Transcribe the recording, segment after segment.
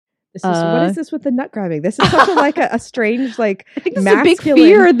This is what is this with the nut grabbing? This is such a strange I think this is masculine a big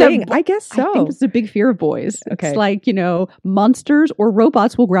fear thing. I guess so. I think this is a big fear of boys. Okay. It's like, monsters or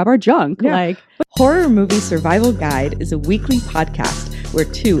robots will grab our junk. Yeah. Horror Movie Survival Guide is a weekly podcast where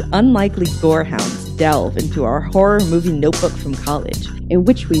two unlikely gorehounds delve into our horror movie notebook from college, in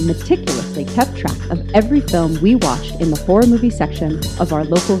which we meticulously kept track of every film we watched in the horror movie section of our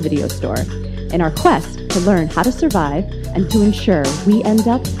local video store, in our quest to learn how to survive and to ensure we end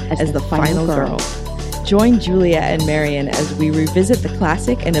up as the final girl. Join Julia and Marion as we revisit the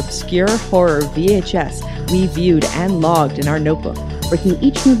classic and obscure horror VHS we viewed and logged in our notebook, breaking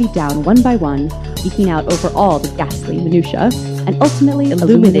each movie down one by one, eking out over all the ghastly minutiae, and ultimately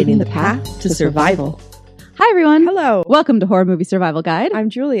illuminating the path to survival. Hi, everyone. Hello. Welcome to Horror Movie Survival Guide. I'm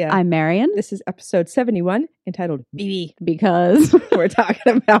Julia. I'm Marion. This is episode 71, entitled BB. Because we're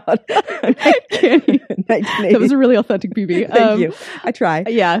talking about 1980. That was a really authentic BB. Thank you. I try.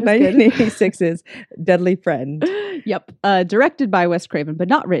 Yeah. 1986's Deadly Friend. Yep. Directed by Wes Craven, but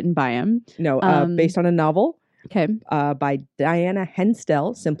not written by him. No, based on a novel. Okay. By Diana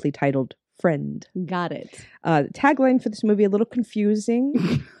Henstel, simply titled Friend. Got it. Tagline for this movie, a little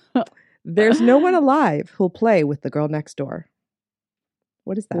confusing. There's no one alive who'll play with the girl next door.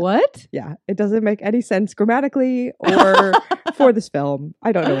 What is that? What? Yeah, it doesn't make any sense grammatically or for this film.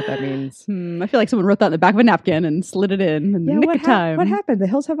 I don't know what that means. I feel like someone wrote that in the back of a napkin and slid it in the nick of time. What happened? The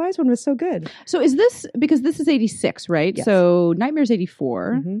Hills Have Eyes one was so good. So is this, because this is 86, right? Yes. So Nightmare's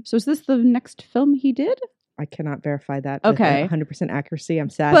 84. Mm-hmm. So is this the next film he did? I cannot verify that with okay. 100% accuracy. I'm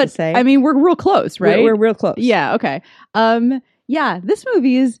sad to say. I mean, we're real close, right? We're real close. Yeah, okay. Yeah, this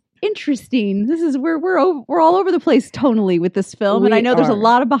movie is interesting. This is we're all over the place tonally with this film, and I know there's a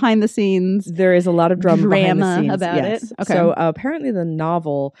lot of behind the scenes. There is a lot of drama behind the scenes about it. Okay. So apparently, the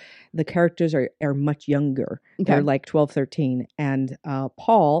novel, the characters are much younger. Okay. They're like 12, 13, and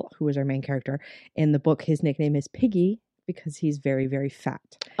Paul, who is our main character in the book, his nickname is Piggy because he's very, very fat.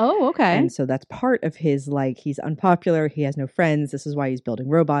 Oh, okay. And so that's part of his, he's unpopular. He has no friends. This is why he's building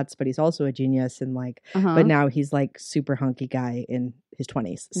robots, but he's also a genius and but now he's super hunky guy in his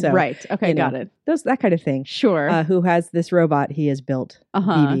 20s. So right. Okay. Got it. That kind of thing. Sure. Who has this robot he has built,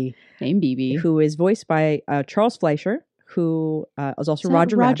 BB. Named BB. Who is voiced by Charles Fleischer, who was also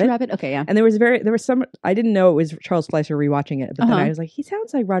Roger Rabbit. Okay, yeah. And there was some, I didn't know it was Charles Fleischer rewatching it, but then I was like, he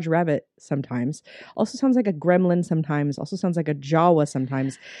sounds like Roger Rabbit sometimes. Also sounds like a gremlin sometimes. Also sounds like a Jawa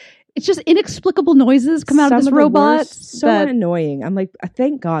sometimes. It's just inexplicable noises come out of this robot. So annoying. I'm like,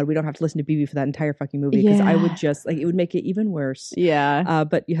 thank God we don't have to listen to BB for that entire fucking movie because I would just, it would make it even worse. Yeah.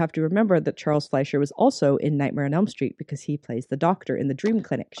 But you have to remember that Charles Fleischer was also in Nightmare on Elm Street because he plays the doctor in the dream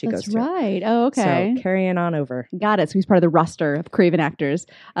clinic she goes to. That's right. Oh, okay. So carrying on over. Got it. So he's part of the roster of Craven actors.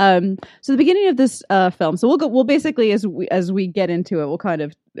 So the beginning of this film. So we'll basically as we get into it, we'll kind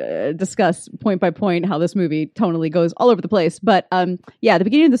of discuss point by point how this movie tonally goes all over the place. But the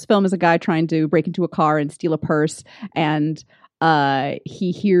beginning of this film is a guy trying to break into a car and steal a purse, and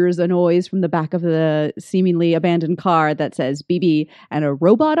he hears a noise from the back of the seemingly abandoned car that says BB, and a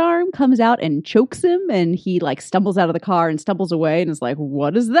robot arm comes out and chokes him, and he stumbles out of the car and stumbles away and is like,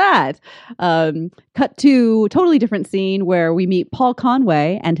 what is that? Cut to a totally different scene where we meet Paul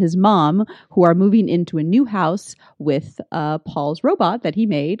Conway and his mom, who are moving into a new house with Paul's robot that he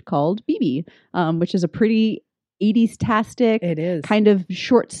made called BB, which is a pretty 80s-tastic, it is kind of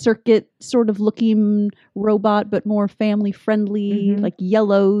short circuit sort of looking robot, but more family friendly, like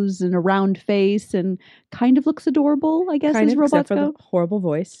yellows and a round face, and kind of looks adorable, I guess, as robots except for the horrible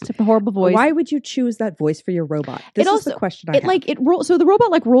voice. Except the horrible voice. Why would you choose that voice for your robot? This is the question I have. So the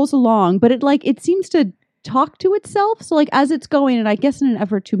robot rolls along, but it seems to talk to itself. So as it's going, and I guess in an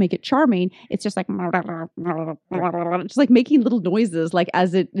effort to make it charming, it's just just making little noises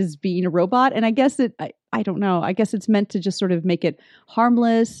as it is being a robot. And I guess I don't know. I guess it's meant to just sort of make it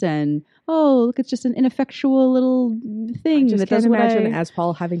harmless and, oh, look, it's just an ineffectual little thing. I just can't imagine as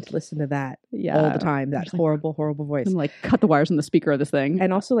Paul having to listen to that all the time. That horrible, horrible voice. And cut the wires on the speaker of this thing.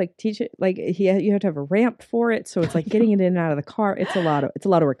 And also teach it, you have to have a ramp for it. So it's getting it in and out of the car. It's a lot of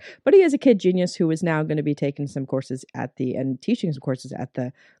work. But he is a kid genius who is now going to be taking some courses and teaching some courses at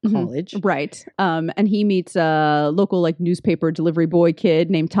the college. Right. And he meets a local newspaper delivery boy kid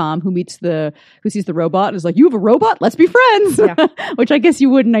named Tom who sees the robot and is like, you have a robot? Let's be friends. Yeah. Which I guess you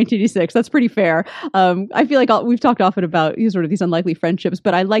would in 1986. That's pretty fair. I feel like we've talked often about sort of these unlikely friendships,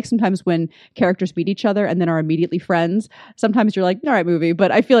 but I like sometimes when characters meet each other and then are immediately friends. Sometimes you're like, all right, movie.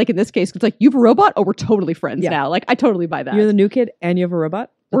 But I feel like in this case, it's you have a robot? Oh, we're totally friends now. I totally buy that. You're the new kid and you have a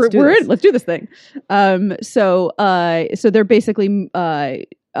robot? Let's do this thing. So they're basically,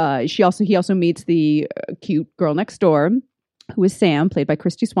 he also meets the cute girl next door, who is Sam, played by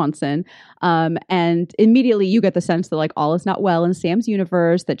Christy Swanson. And immediately you get the sense that like all is not well in Sam's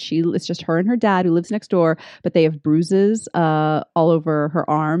universe, that it's just her and her dad who lives next door, but they have bruises all over her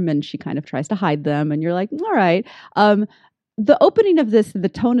arm and she kind of tries to hide them. And you're like, all right. The opening of this, the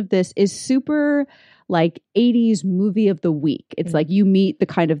tone of this is super like 80s movie of the week. It's like you meet the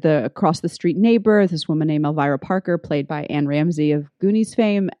kind of the across the street neighbor, this woman named Elvira Parker, played by Anne Ramsey of Goonies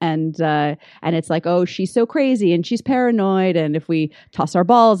fame. And it's like, oh, she's so crazy and she's paranoid. And if we toss our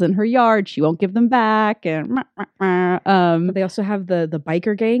balls in her yard, she won't give them back. And but they also have the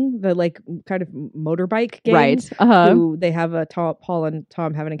biker gang, the like kind of motorbike gang, right? Who they have Paul and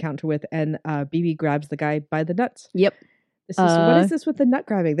Tom have an encounter with, and BB grabs the guy by the nuts. Yep. What is this with the nut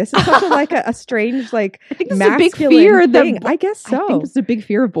grabbing? This is such a strange, like, I think this is a big fear thing. I guess so. I think this is a big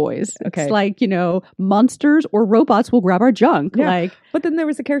fear of boys. Okay. It's like, monsters or robots will grab our junk. Yeah. Like, but then there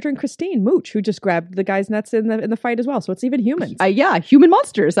was a character in Christine Mooch who just grabbed the guy's nuts in the fight as well. So it's even humans. Human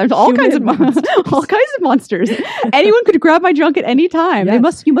monsters. There's all kinds of monsters. Anyone could grab my junk at any time.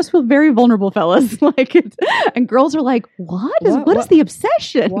 Yes. You must feel very vulnerable, fellas. And girls are like, what is the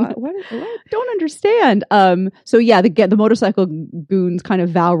obsession? What? Don't understand. So yeah, the motorcycle goons kind of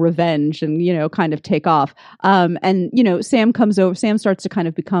vow revenge and kind of take off. And Sam comes over. Sam starts to kind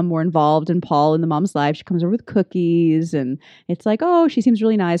of become more involved in Paul and the mom's life. She comes over with cookies, and it's like, oh, she seems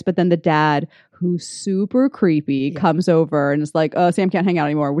really nice. But then the dad, who's super creepy, comes over and is like, oh, Sam can't hang out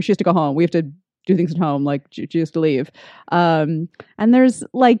anymore. She has to go home. We have to do things at home. Like she has to leave. And there's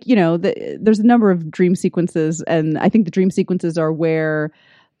there's a number of dream sequences, and I think the dream sequences are where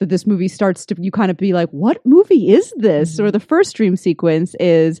this movie starts to, you kind of be like, what movie is this? Mm-hmm. Or the first dream sequence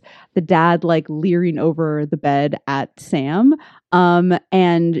is the dad like leering over the bed at Sam.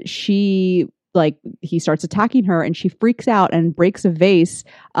 And he starts attacking her and she freaks out and breaks a vase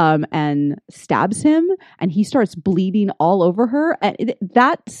and stabs him, and he starts bleeding all over her. And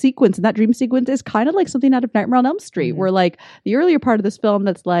that sequence and that dream sequence is kind of like something out of Nightmare on Elm Street, where like the earlier part of this film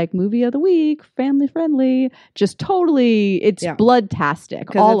that's like movie of the week, family friendly, just totally, it's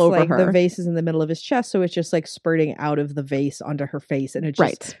bloodtastic all over her. The vase is in the middle of his chest, so it's just like spurting out of the vase onto her face, and it's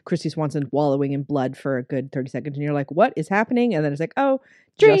just Christy Swanson wallowing in blood for a good 30 seconds, and you're like, what is happening? And then it's like, oh,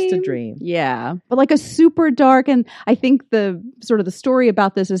 just a dream. Yeah. But like a super dark, and I think the sort of the story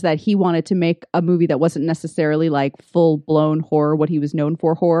about this is that he wanted to make a movie that wasn't necessarily like full blown horror, what he was known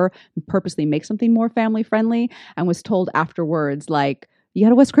for horror, and purposely make something more family friendly, and was told afterwards like, you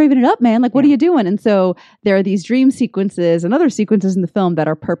gotta Wes Craven it up, man. Like, what are you doing? And so there are these dream sequences and other sequences in the film that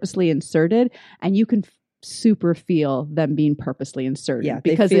are purposely inserted, and you can super feel them being purposely inserted. Yeah,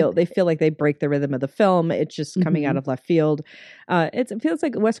 because they feel like they break the rhythm of the film. It's just coming out of left field. It feels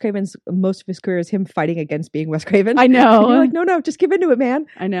like Wes Craven's, most of his career is him fighting against being Wes Craven. I know. And you're like, no, just give into it, man.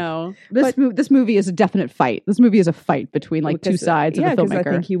 I know. This movie is a definite fight. This movie is a fight between like two sides of the filmmaker.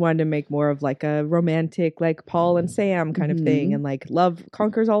 I think he wanted to make more of like a romantic, like Paul and Sam kind of thing, and like love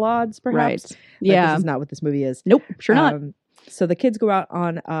conquers all odds, perhaps. Right. Yeah. This is not what this movie is. Nope, sure not. So the kids go out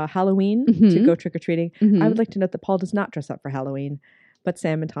on Halloween to go trick-or-treating. I would like to note that Paul does not dress up for Halloween, but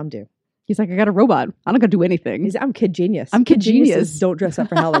Sam and Tom do. He's like, I got a robot. I'm not going to do anything. I'm kid genius. I'm kid genius. Don't dress up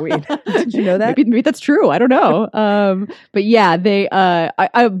for Halloween. Did you know that? Maybe that's true. I don't know. But yeah, they.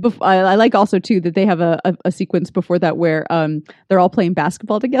 I like also too that they have a sequence before that where they're all playing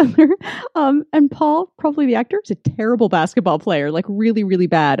basketball together. And Paul, probably the actor, is a terrible basketball player, like really, really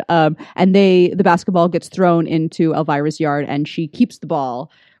bad. And the basketball gets thrown into Elvira's yard, and she keeps the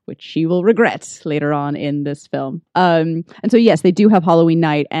ball, which she will regret later on in this film. And so, yes, they do have Halloween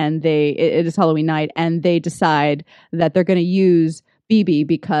night, and it is Halloween night, and they decide that they're going to use BB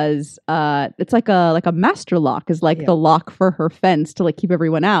because it's like a master lock is like the lock for her fence to like keep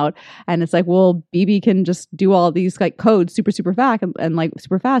everyone out. And it's like, well, BB can just do all these like codes super, super fast and like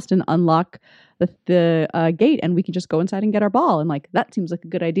super fast and unlock the gate, and we can just go inside and get our ball. And like, that seems like a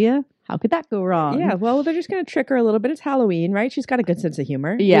good idea. How could that go wrong? Yeah, well, they're just going to trick her a little bit. It's Halloween, right? She's got a good sense of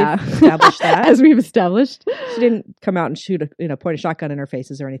humor. Yeah. We've established that. As we've established. She didn't come out and shoot point a shotgun in her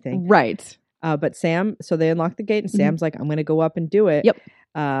faces or anything. Right. But Sam, so they unlock the gate, and Sam's like, I'm going to go up and do it. Yep.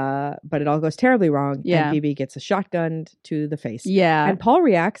 But it all goes terribly wrong. Yeah. And BB gets a shotgun to the face. Yeah. And Paul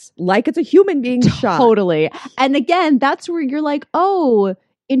reacts like it's a human being shot. Totally. And again, that's where you're like, oh,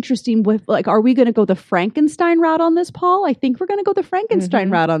 interesting with like, are we going to go the Frankenstein route on this, Paul? I think we're going to go the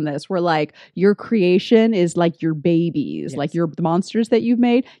Frankenstein route on this, where like your creation is like your babies, like the monsters that you've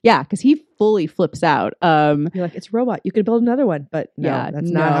made. Yeah, because he fully flips out. You're like, it's a robot. You could build another one, but no,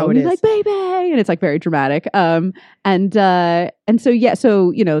 that's not how it is. He's like, baby, and it's like very dramatic. And so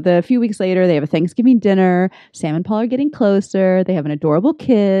the few weeks later, they have a Thanksgiving dinner. Sam and Paul are getting closer. They have an adorable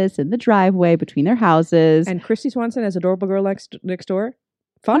kiss in the driveway between their houses. And Christy Swanson as adorable girl next door.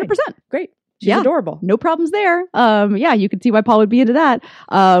 Fine. 100%. Great. She's adorable. No problems there. You could see why Paul would be into that.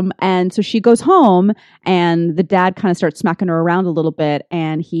 And so she goes home and the dad kind of starts smacking her around a little bit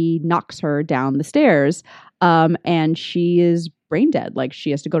and he knocks her down the stairs. And she is brain dead. Like she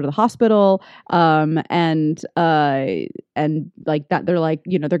has to go to the hospital. And like that, they're like,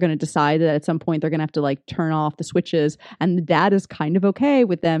 they're going to decide that at some point they're going to have to like turn off the switches. And the dad is kind of okay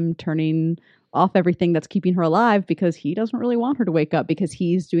with them turning off everything that's keeping her alive because he doesn't really want her to wake up because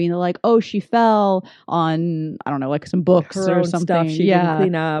he's doing the like, oh, she fell on, I don't know, like some books her or own something. Stuff she didn't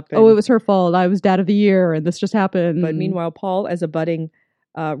clean up. Oh, it was her fault. I was dad of the year and this just happened. But meanwhile, Paul, as a budding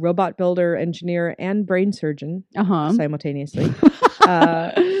robot builder, engineer, and brain surgeon simultaneously,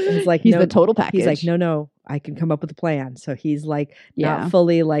 he's like, he's the total package. He's like, no, I can come up with a plan. So he's like not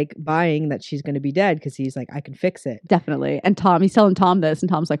fully like buying that she's going to be dead because he's like, I can fix it. Definitely. And he's telling Tom this and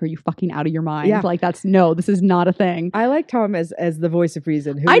Tom's like, are you fucking out of your mind? Yeah. Like this is not a thing. I like Tom as the voice of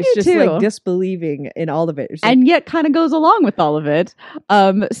reason, who is just like disbelieving in all of it. And yet kind of goes along with all of it.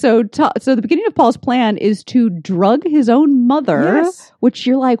 So the beginning of Paul's plan is to drug his own mother, which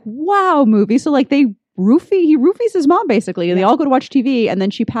you're like, wow, movie. So like he roofies his mom basically. And they all go to watch TV and then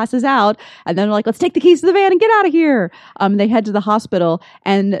she passes out and then they're like, let's take the keys to the van and get out of here. They head to the hospital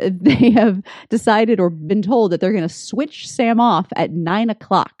and they have decided or been told that they're going to switch Sam off at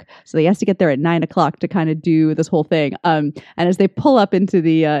 9:00. So he has to get there at 9:00 to kind of do this whole thing. And as they pull up into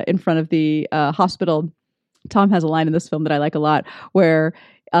the in front of the hospital, Tom has a line in this film that I like a lot where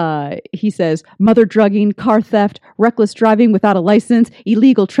he says, mother drugging, car theft, reckless driving without a license,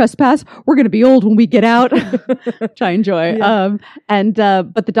 illegal trespass. We're going to be old when we get out, which I enjoy. Yeah.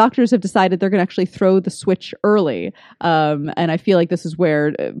 But the doctors have decided they're going to actually throw the switch early. And I feel like this is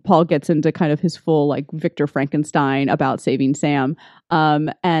where Paul gets into kind of his full like Victor Frankenstein about saving Sam.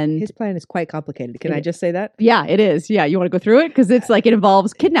 And his plan is quite complicated. Can I just say that? Yeah, it is. Yeah. You want to go through it? Because it's like, it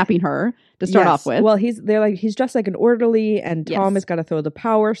involves kidnapping her to start off with. Well, he's dressed like an orderly and Tom has got to throw the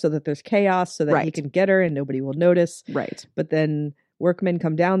power so that there's chaos so that he can get her and nobody will notice. Right. But then workmen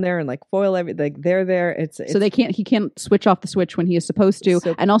come down there and like foil everything. Like they're there. So he can't switch off the switch when he is supposed to.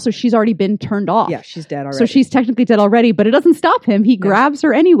 And also she's already been turned off. Yeah, she's dead already. So she's technically dead already, but it doesn't stop him. He grabs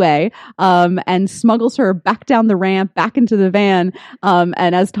her anyway, and smuggles her back down the ramp, back into the van.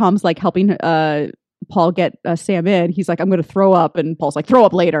 And as Tom's like helping Paul get Sam in, he's like, I'm going to throw up. And Paul's like, throw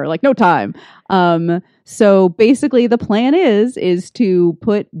up later, like no time. So basically the plan is to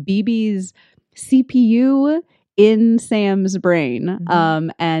put BB's CPU in Sam's brain.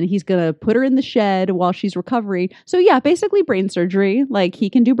 And he's going to put her in the shed while she's recovering. So yeah, basically brain surgery. Like he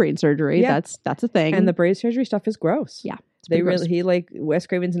can do brain surgery. Yeah. That's a thing. And the brain surgery stuff is gross. Yeah. Wes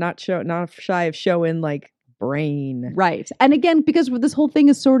Craven's not shy of showing like brain. Right. And again, because this whole thing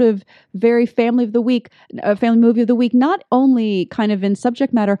is sort of very family movie of the week, not only kind of in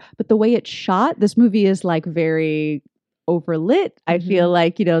subject matter, but the way it's shot. This movie is like very overlit. I feel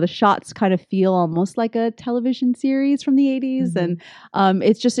like, the shots kind of feel almost like a television series from the 80s. And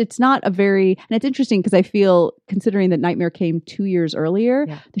it's not a very, and it's interesting because I feel, considering that Nightmare came 2 years earlier,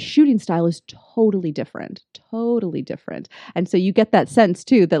 the shooting style is totally different. And so you get that sense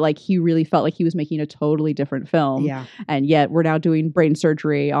too, that like he really felt like he was making a totally different film. Yeah. And yet we're now doing brain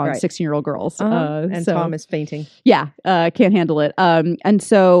surgery on 16-year-old girls. And Tom is fainting. Yeah. Can't handle it. And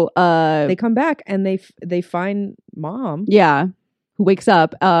so they come back and they find Mom. Yeah. Who wakes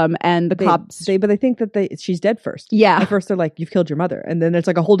up, and the cops. But they think that she's dead first. Yeah. At first they're like, you've killed your mother. And then it's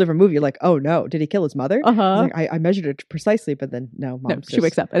like a whole different movie. You're like, oh no, did he kill his mother? Like, I measured it precisely, but then she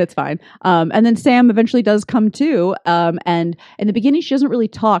wakes up and it's fine. And then Sam eventually does come to, and in the beginning she doesn't really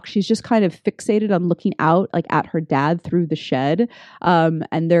talk. She's just kind of fixated on looking out like at her dad through the shed. And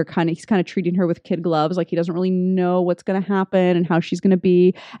he's kind of treating her with kid gloves. Like he doesn't really know what's going to happen and how she's going to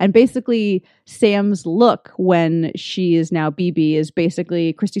be. And basically Sam's look when she is now BB is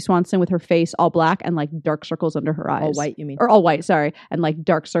basically Christy Swanson with her face all black and like dark circles under her eyes. All white, you mean? Or all white, sorry. And like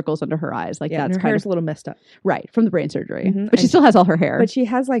dark circles under her eyes. Like that's and her kind hair's of a little messed up. Right, from the brain surgery. But she still has all her hair. But she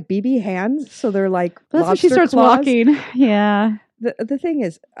has like BB hands, so they're like that's when she starts claws. walking. Yeah. The thing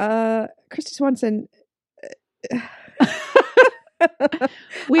is, Christy Swanson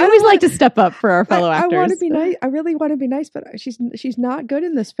We I always don't like to step up for our fellow I actors. want to be nice. I really want to be nice, but she's not good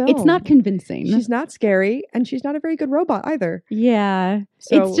in this film. It's not convincing. She's not scary, and she's not a very good robot either. Yeah.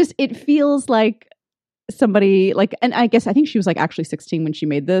 So It's just, it feels like somebody like, and I think she was like actually 16 when she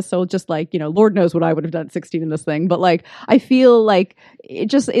made this. So just like, Lord knows what I would have done at 16 in this thing. But like, I feel like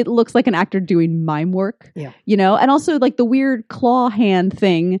it looks like an actor doing mime work, Yeah. And also like the weird claw hand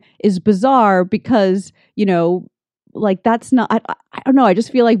thing is bizarre because, like that's not, I don't know. I just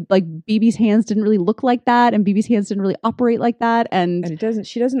feel like BB's hands didn't really look like that, and BB's hands didn't really operate like that, and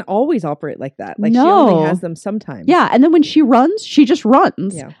she doesn't always operate like that. Like No. she only has them sometimes. yeah. And then when she runs, she just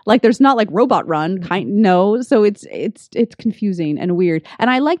runs. Yeah. Like there's not like robot run no. So it's confusing and weird. And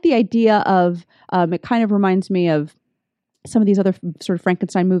I like the idea of it kind of reminds me of some of these other sort of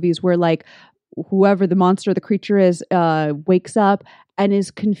Frankenstein movies where like whoever the monster, the creature is, wakes up and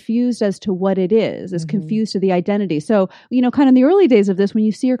is confused as to what it is confused to the identity. So, kind of in the early days of this, when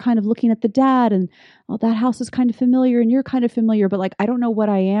you see her kind of looking at the dad and, oh, that house is kind of familiar and you're kind of familiar, but like, I don't know what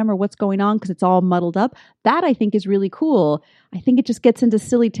I am or what's going on because it's all muddled up. That I think is really cool. I think it just gets into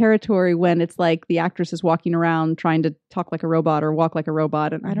silly territory when it's like the actress is walking around trying to talk like a robot or walk like a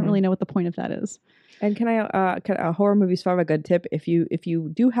robot. And I don't really know what the point of that is. And can a horror movies have a good tip? If you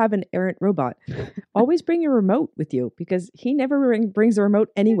do have an errant robot, always bring your remote with you because he never brings the remote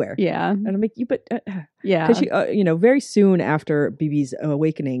anywhere. Yeah. And I'm like, Yeah. because she, very soon after BB's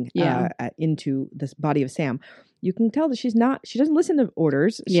awakening Yeah. into this body of Sam, you can tell that she doesn't listen to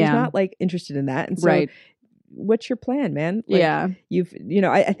orders. She's Yeah. not like interested in that. And so, Right. what's your plan, man? Like, Yeah.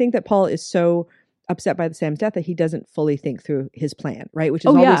 I think that Paul is so upset by the Sam's death that he doesn't fully think through his plan, right? Which is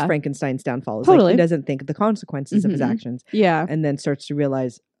always yeah. Frankenstein's downfall. Is Totally. like he doesn't think of the consequences of his actions, Yeah. and then starts to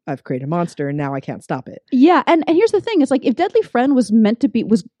realize I've created a monster and now I can't stop it. Yeah, and here's the thing: is like if Deadly Friend was meant to be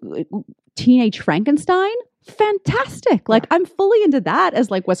teenage Frankenstein, fantastic. Like I'm fully into that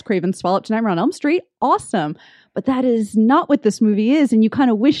as like Wes Craven's Swallow Up to Nightmare on Elm Street, awesome. But that is not what this movie is, and you kind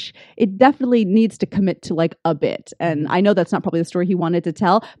of wish it definitely needs to commit to like a bit. And I know that's not probably the story he wanted to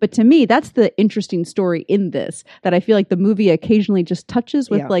tell, but to me, that's the interesting story in this. That I feel like the movie occasionally just touches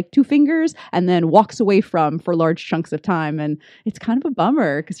with like two fingers and then walks away from for large chunks of time, and it's kind of a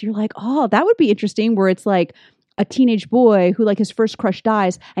bummer because you're like, oh, that would be interesting. Where it's like a teenage boy who like his first crush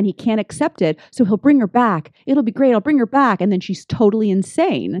dies and he can't accept it, so he'll bring her back. It'll be great. I'll bring her back, and then she's totally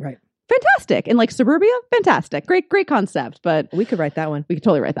insane. Right. Fantastic. And like Suburbia, fantastic. Great concept. But We could write that one. we could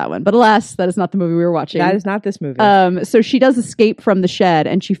totally write that one. But alas, that is not the movie we were watching. That is not this movie. So she does escape from the shed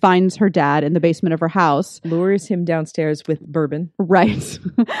and she finds her dad in the basement of her house. Lures him downstairs with bourbon. Right.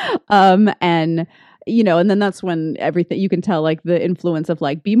 And and then that's when everything, you can tell like the influence of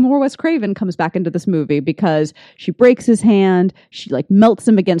like be more Wes Craven comes back into this movie because she breaks his hand, she like melts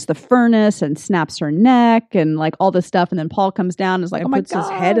him against the furnace and snaps her neck and like all this stuff. And then Paul comes down and is like, And oh my puts God. his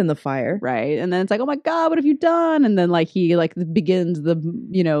head in the fire. Right. And then it's like, oh my God, what have you done? And then like he like begins the,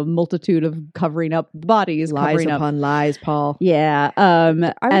 multitude of covering up the bodies. Lies covering upon lies, Paul. Yeah. I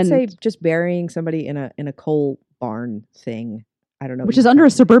would say just burying somebody in a coal barn thing. I don't know. which is under a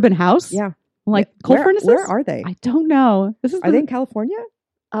suburban house. Yeah. Like coal Where- furnaces. Where are they? I don't know. This is Are they in California?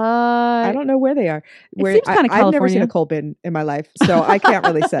 I don't know where they are. Where seems kinda I've never seen California. a coal bin in my life, so I can't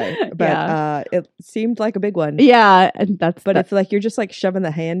really say. But Yeah. it seemed like a big one. Yeah, and that's But if like you're just like shoving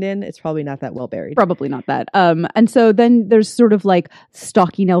the hand in, it's probably not that well buried. probably not that. And so then there's sort of like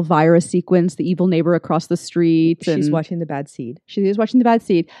stalking Elvira sequence, the evil neighbor across the street. She's and watching The Bad Seed. She is watching The Bad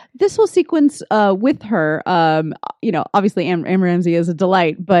Seed. This whole sequence with her, obviously Anne Ramsey is a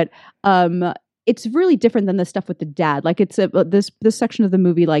delight, but it's really different than the stuff with the dad. Like it's this section of the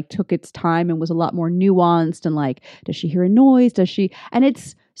movie like took its time and was a lot more nuanced and like, does she hear a noise? Does she? And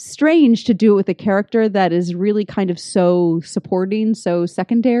it's strange to do it with a character that is really kind of so supporting, so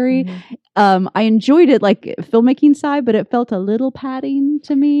secondary. I enjoyed it like filmmaking side, but it felt a little padding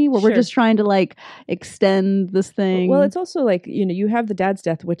to me where we're Sure. just trying to like extend this thing. Well, it's also like, you have the dad's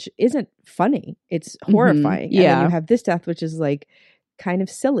death, which isn't funny. It's horrifying. And then Yeah. you have this death, which is like kind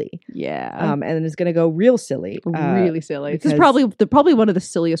of silly. yeah. And then it's going to go real silly. Really silly. This is because- probably one of the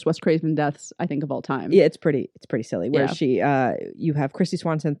silliest Wes Craven deaths I think of all time. Yeah, it's pretty silly. Where Yeah. you have Christy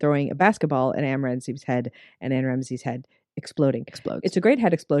Swanson throwing a basketball at Anne Ramsey's head and Anne Ramsey's head exploding. Explodes. It's a great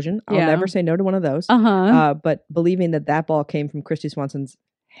head explosion. I'll Yeah. never say no to one of those. But believing that ball came from Christy Swanson's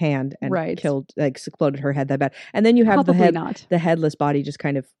hand and Right. exploded her head that bad. And then you have Probably not. the headless body just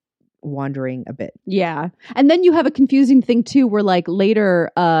kind of wandering a bit. Yeah. And then you have a confusing thing too where like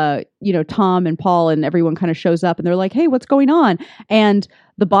later Tom and Paul and everyone kind of shows up and they're like, "Hey, what's going on?" And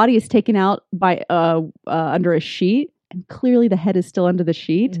the body is taken out by under a sheet and clearly the head is still under the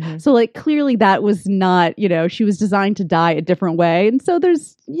sheet. Mm-hmm. So like clearly that was not, she was designed to die a different way. And so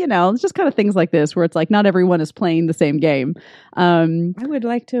there's, it's just kind of things like this where it's like not everyone is playing the same game. I would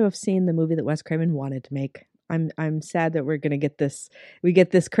like to have seen the movie that Wes Craven wanted to make. I'm sad that we're gonna get this. We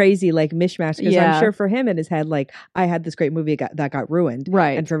get this crazy like mishmash because I'm sure for him in his head, like I had this great movie that got ruined,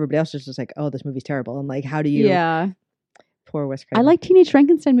 right? And for everybody else, it's just like, oh, this movie's terrible, and like, how do you? Yeah. Poor Wes Craven. I like Teenage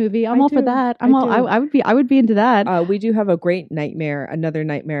Frankenstein movie. I'm all for that. I would be into that. We do have a great another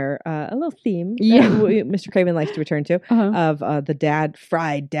nightmare, a little theme. Yeah, Mr. Craven likes to return to of the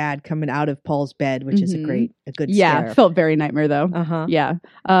fried dad coming out of Paul's bed, which is a good scare. Felt very nightmare though. Yeah.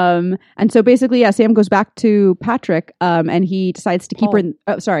 And so basically, Sam goes back to Patrick, and he decides to keep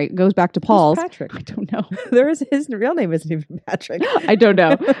her. Goes back to Paul's. Who's Patrick? I don't know. His real name isn't even Patrick. I don't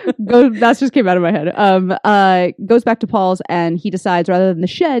know. That just came out of my head. Goes back to Paul's. And he decides rather than the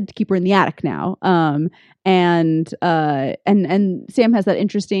shed to keep her in the attic now. And Sam has that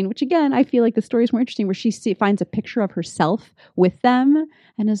interesting, which again, I feel like the story is more interesting where she finds a picture of herself with them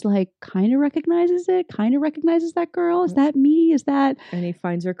and is like, kind of recognizes that girl. Is that me? Is that? And he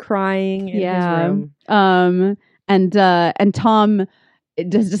finds her crying in his room. And Tom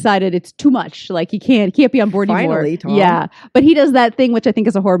has decided it's too much. Like he can't be on board anymore. Tom. Yeah. But he does that thing, which I think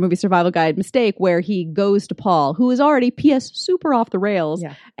is a horror movie survival guide mistake, where he goes to Paul, who is already P.S. super off the rails,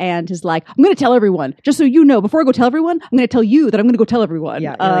 and is like, I'm going to tell everyone. Just so you know, before I go tell everyone, I'm going to tell you that I'm going to go tell everyone.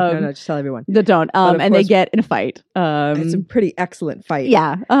 Yeah. No, just tell everyone. Don't. And they get in a fight. It's a pretty excellent fight.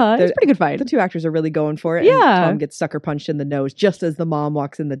 Yeah. It's a pretty good fight. The two actors are really going for it. Yeah. And Tom gets sucker punched in the nose just as the mom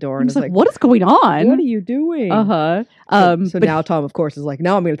walks in the door and is like, what is going on? What are you doing? So now Tom, of course, is like,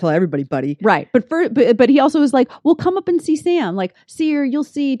 now I'm going to tell everybody, buddy. Right. But he also is like, well, come up and see Sam. Like, see her, you'll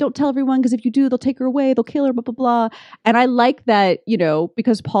see. Don't tell everyone, because if you do, they'll take her away. They'll kill her, blah, blah, blah. And I like that,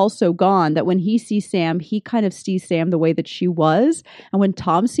 because Paul's so gone, that when he sees Sam, he kind of sees Sam the way that she was. And when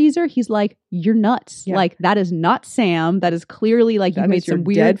Tom sees her, he's like, you're nuts. Yeah. Like, that is not Sam. That is clearly like you made some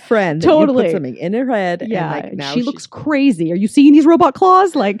weird dead friend. Totally. You put something in her head. Yeah. And like, now she looks crazy. Are you seeing these robot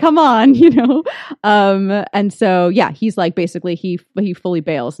claws? Like, come on, And so, he's like, basically he fully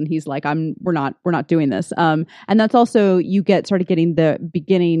bails and he's like, we're not doing this. And that's also, you start getting the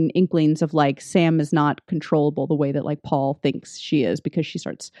beginning inklings of like, Sam is not controllable the way that like Paul thinks she is, because she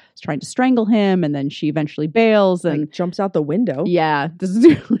starts trying to strangle him and then she eventually bails and like, jumps out the window. Yeah. This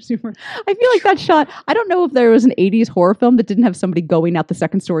is super. I feel like that shot, I don't know if there was an 80s horror film that didn't have somebody going out the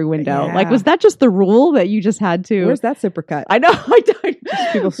second story window. Yeah. Like, was that just the rule that you just had to? Where's that supercut? I know.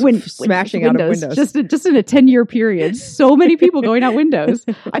 Just people smashing out of windows. Just in a 10-year period. So many people going out windows.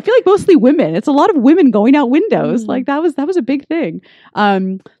 I feel like mostly women. It's a lot of women going out windows. Like that was a big thing.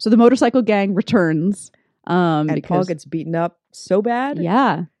 So the motorcycle gang returns. And Paul gets beaten up so bad.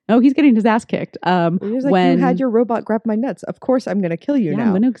 Yeah. No, he's getting his ass kicked. He's like, you had your robot grab my nuts. Of course I'm going to kill you now. I'm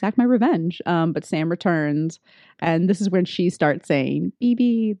going to exact my revenge. But Sam returns. And this is when she starts saying,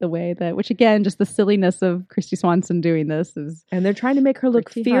 BB, the way that, which again, just the silliness of Christy Swanson doing this is. And they're trying to make her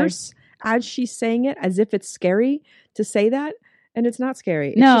look fierce as she's saying it, as if it's scary to say that. And it's not scary.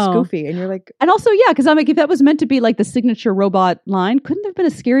 It's just goofy. And you're like... And also, because I'm like, if that was meant to be like the signature robot line, couldn't there have been a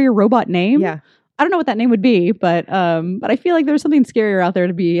scarier robot name? Yeah. I don't know what that name would be, but I feel like there's something scarier out there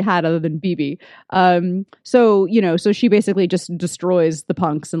to be had other than BB. So she basically just destroys the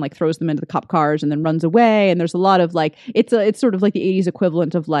punks and like throws them into the cop cars and then runs away. And there's a lot of like, it's sort of like the 80s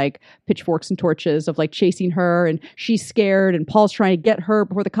equivalent of like pitchforks and torches of like chasing her, and she's scared and Paul's trying to get her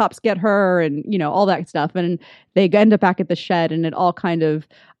before the cops get her, and all that stuff. And they end up back at the shed, and it all kind of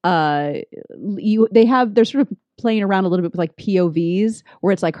they're sort of playing around a little bit with like POVs,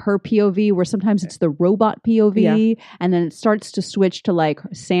 where it's like her POV, where sometimes it's the robot POV, and then it starts to switch to like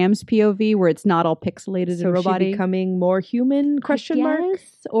Sam's POV, where it's not all pixelated and robot-y. She becoming more human? Question mark?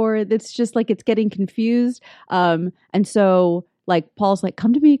 Or it's just like it's getting confused. And so like Paul's like,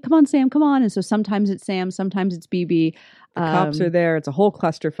 come to me, come on, Sam, come on. And so sometimes it's Sam, sometimes it's BB. The cops are there. It's a whole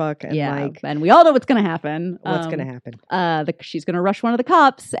clusterfuck. And and we all know what's going to happen. What's going to happen? She's going to rush one of the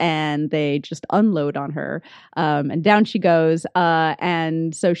cops, and they just unload on her. And down she goes.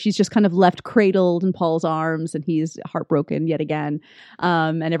 And so she's just kind of left cradled in Paul's arms, and he's heartbroken yet again.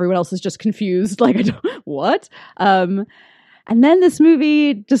 And everyone else is just confused. Like, what? And then this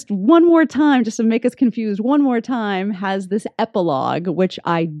movie, just one more time, just to make us confused, one more time, has this epilogue, which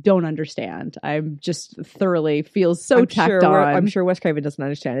I don't understand. I'm just thoroughly feels so tacked on. I'm sure Wes Craven doesn't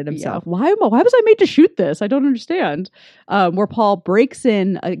understand it himself. Yeah. Why was I made to shoot this? I don't understand. Where Paul breaks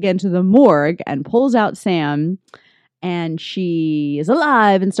in again to the morgue and pulls out Sam, and she is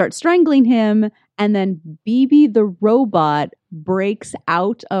alive and starts strangling him. and then Bibi the robot breaks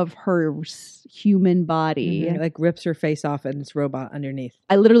out of her human body. Like rips her face off and it's robot underneath.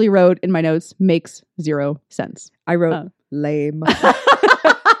 I literally wrote in my notes, makes zero sense. I wrote lame.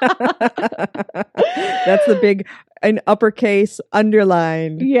 That's the big in uppercase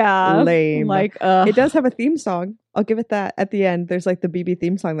underlined. Yeah. Lame. Like it does have a theme song. I'll give it that. At the end, there's like the Bibi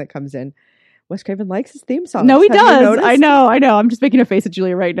theme song that comes in. Wes Craven likes his theme song. No, he does. I know. I'm just making a face at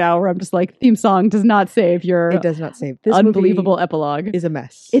Julia right now where I'm just like, theme song does not save your It does not save. This unbelievable epilogue. Is a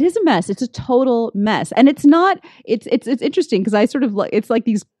mess. It is a mess. It's a total mess. And it's not, it's interesting because I sort of like, it's like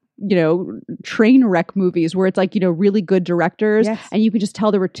these, train wreck movies where it's like, really good directors. Yes. And you can just tell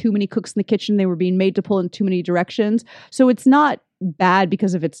there were too many cooks in the kitchen. They were being made to pull in too many directions. So it's not bad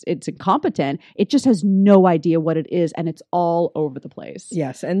because of it's incompetent. It just has no idea what it is, and it's all over the place.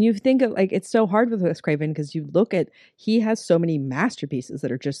 Yes, and you think of like it's so hard with Wes Craven because you look at he has so many masterpieces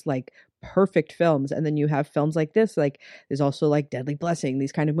that are just like perfect films, and then you have films like this. Like there's also like Deadly Blessing,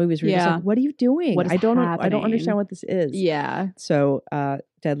 these kind of movies where you're just like, what are you doing? What is I don't happening? understand what this is. Yeah. So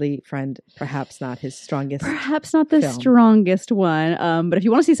Deadly Friend, perhaps not his strongest. Perhaps not the film. strongest one. But if you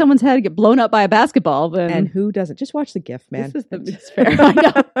want to see someone's head get blown up by a basketball, then and who doesn't? Just watch The Gift, man. It's fair. I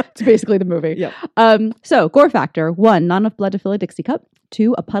know. It's basically the movie. Yep. So gore factor: 1, not enough blood to fill a Dixie cup.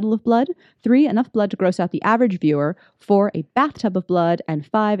 2, a puddle of blood. 3, enough blood to gross out the average viewer. 4, a bathtub of blood. And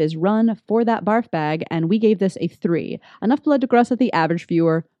 5 is run for that barf bag. And we gave this a 3. Enough blood to gross out the average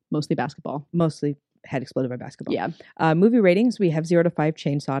viewer. Mostly basketball. Mostly head exploded by basketball. Yeah. Movie ratings, we have 0 to 5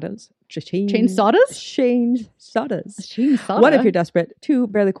 chain sodas. Chain sodas? Chain sodas. Chain soda. 1, if you're desperate. 2,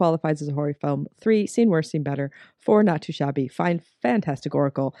 barely qualifies as a horror film. 3, seen worse, seen better. 4, not too shabby. 5,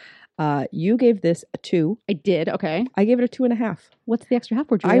 fantastic-oracle. You gave this a 2. I did. Okay. I gave it a 2.5. What's the extra half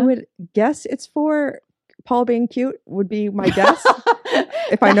for, Julia? I would guess it's for Paul being cute would be my guess.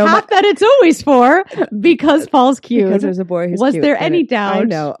 If I know half that it's always for because Paul's cute. Because there's a boy who's Was cute. there any doubt? I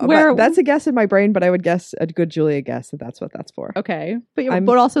know. Where that's a guess in my brain, but I would guess a good Julia guess that that's what that's for. Okay.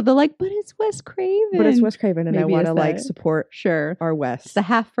 But also the but it's Wes Craven. But it's Wes Craven, and Maybe I want to support our Wes. It's the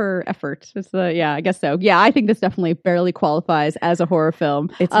half for effort. It's I guess so. Yeah, I think this definitely barely qualifies as a horror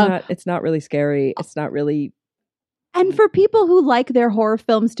film. It's not really scary. It's not really. And for people who like their horror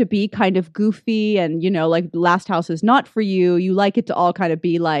films to be kind of goofy and, like Last House is not for you, you like it to all kind of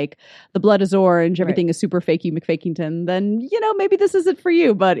be like the blood is orange, everything is super fakey McFakington, then, maybe this isn't for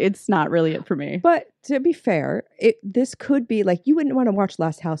you, but it's not really it for me. But to be fair, this could be like, you wouldn't want to watch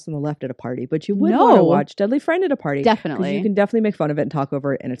Last House on the Left at a party, but you would want to watch Deadly Friend at a party. Definitely. You can definitely make fun of it and talk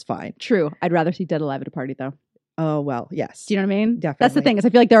over it, and it's fine. True. I'd rather see Dead Alive at a party, though. Oh, well, yes. Do you know what I mean? Definitely. That's the thing, is I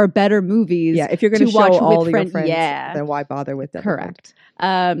feel like there are better movies. Yeah, if you're going to show watch all with your friends, yeah. then why bother with them? Correct.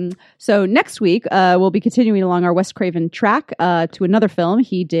 So next week, we'll be continuing along our Wes Craven track to another film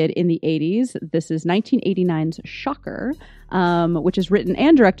he did in the 80s. This is 1989's Shocker, which is written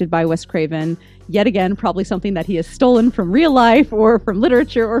and directed by Wes Craven. Yet again, probably something that he has stolen from real life or from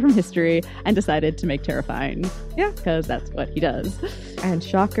literature or from history and decided to make terrifying. Yeah, because that's what he does. And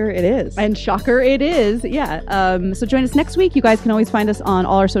Shocker it is. Yeah. So join us next week. You guys can always find us on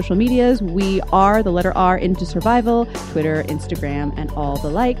all our social medias. We are the letter R Into Survival, Twitter, Instagram, and all the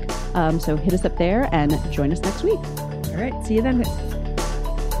like. So hit us up there and join us next week. All right. See you then.